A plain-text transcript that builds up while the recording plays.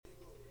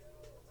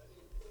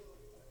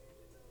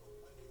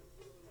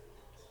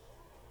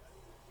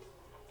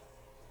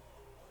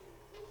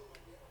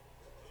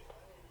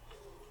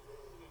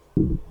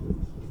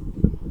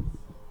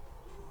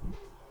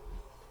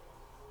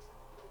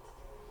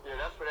Yeah,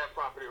 that's for that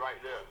property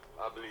right there,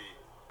 I believe.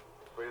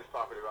 For this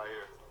property right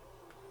here.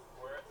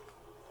 Where?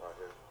 Right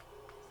here.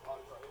 Oh,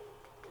 it's right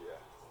here. Yeah.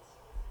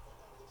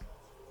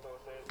 So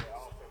it says that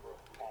all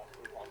Pembroke Hall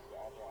Street officers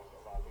are authorized to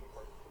allow any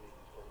person to leave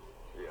these premises.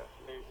 Yeah.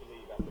 Clear to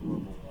leave after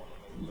verbal warning.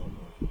 Maybe so.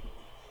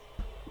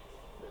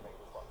 They make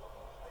this part.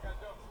 I got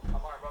Joe. I'm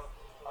all right, brother.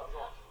 How's it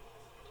going?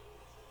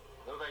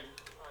 No, thank you.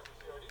 All right,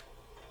 CRD.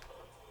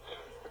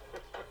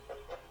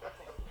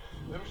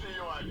 Let me see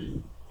your ID.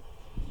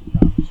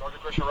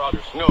 Sergeant Christian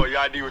Rogers. No, your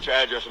ID with your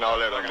address and all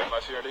that on Okay, there.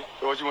 my CRD.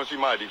 So what you want to see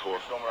my ID for?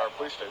 Filming our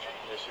police station.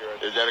 Yes,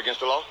 CRD. Is that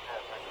against the law?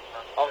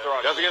 Officer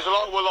Rogers. That's against the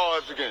law? What law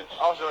is it against?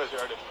 Officer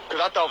CRD.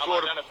 Because I thought I'm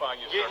Florida...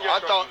 identifying you, Yeah,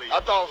 sir.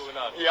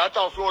 I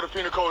thought Florida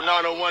Penal Code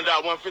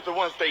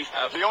 901.151 states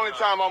the only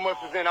time I must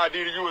present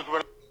ID to you is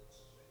when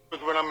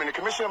I'm in the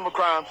commission of a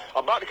crime,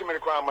 about to commit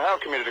a crime, or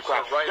have committed a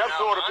crime. So right That's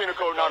now, Florida Penal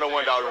Code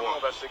 901.1.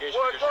 Investigation.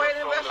 Well, go ahead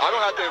and investigate. I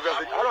don't have to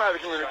investigate. I don't have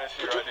to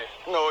communicate.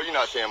 No, you're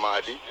not saying my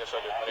ID. Yes,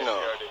 I do. No.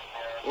 CRD.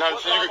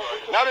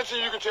 Not until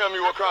you can tell me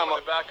what crime. On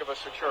the back of a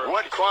secure.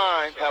 What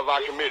crime have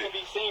I committed? It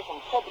can be seen from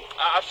public.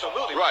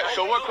 Absolutely. Right.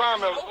 So what crime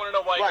I have? just want to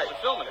know why Right. you guys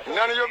are filming it.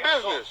 None of your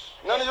business.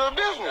 None of your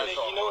business.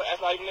 You know what? That's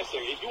not even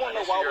necessary. If you want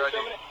to know why we're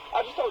filming it, I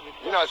just told you.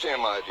 You're not saying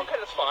my ID. Okay,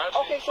 that's fine.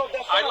 Okay, so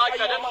that's I'd fine. like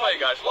to How identify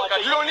you guys. Look,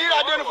 You don't need to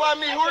identify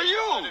me. Who are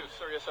I you? do,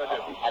 sir. Yes, I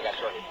do. I got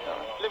you.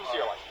 Let me see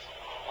your license.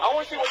 I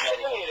want to see what you're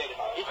doing at.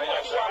 If you want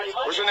to see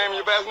why What's your name and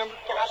your badge number?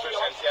 can I see your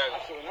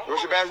license?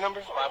 What's your badge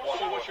number?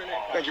 What's your name?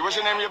 Thank you. What's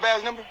your name and your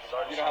badge number?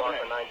 You don't have a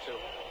name. 92.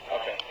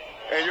 Okay.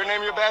 And your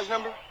name and your badge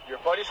number? Your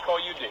buddies call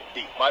you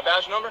D. My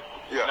badge number?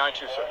 Yeah.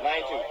 92, sir.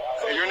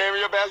 92. And your name and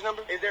your badge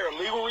number? Is there a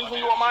legal reason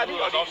you want my ID,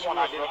 or do you just want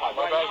to identify?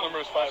 My badge number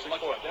is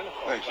 564.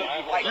 Thank you.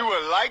 You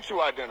would like to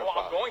Well,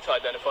 identify. I'm going to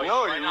identify you.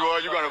 No, right you now. are.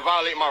 You're going to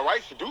violate my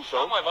rights to do so.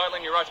 How am I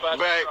violating your rights by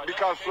But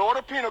because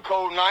Florida Penal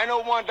Code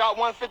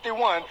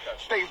 901.151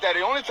 states that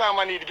the only time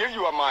I need to give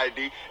you my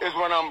ID is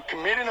when I'm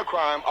committing a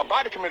crime,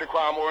 about to commit a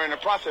crime, or in the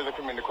process of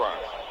committing a crime.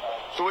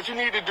 So what you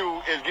need to do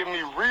is give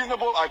me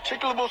reasonable,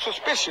 articulable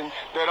suspicion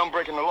that I'm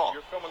breaking the law.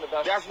 You're filming the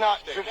best. That's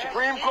not, the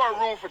Supreme Court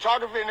room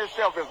photography in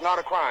itself is not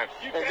a crime.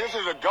 And this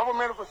is a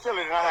governmental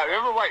facility, and I have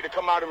every right to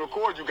come out and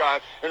record you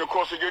guys in the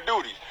course of your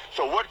duties.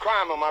 So what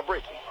crime am I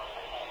breaking?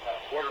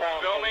 You're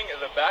filming in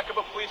the back of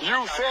a police You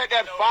station. said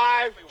that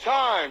 5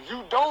 times.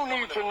 You don't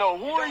need to know.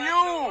 Who are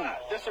you?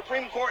 The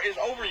Supreme Court is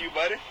over you,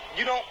 buddy.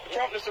 You don't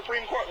trump the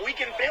Supreme Court. We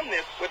can film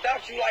this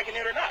without you liking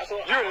it or not. So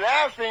You're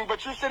laughing,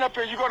 but you're sitting up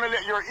here, you're going to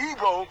let your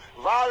ego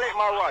violate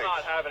my I'm not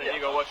rights. having an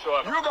ego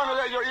whatsoever. You're going to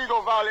let your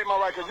ego violate my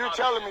rights because you're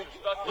telling me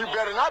you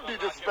better not be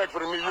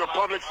disrespectful to me. You're a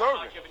public I'm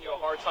servant. not giving you a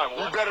hard time.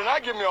 You better not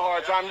give me a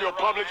hard time. You're a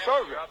public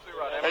servant. You're absolutely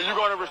right. And you're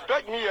going to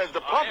respect me as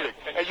the public.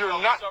 Can And you you're show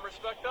me not. some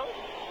respect, though?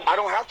 I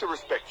don't have to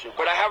respect you,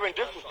 but I haven't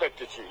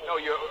disrespected you. No,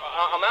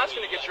 I'm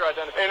asking to get your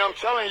identification. And I'm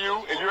telling you,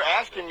 and you're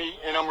asking me,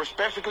 and I'm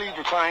respectfully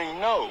declining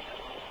no.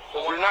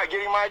 You're not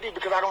getting my ID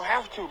because I don't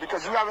have to,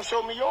 because you haven't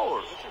showed me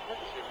yours.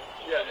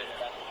 Yeah.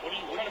 What are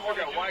you trying to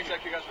figure out why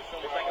exactly you guys are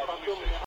filming?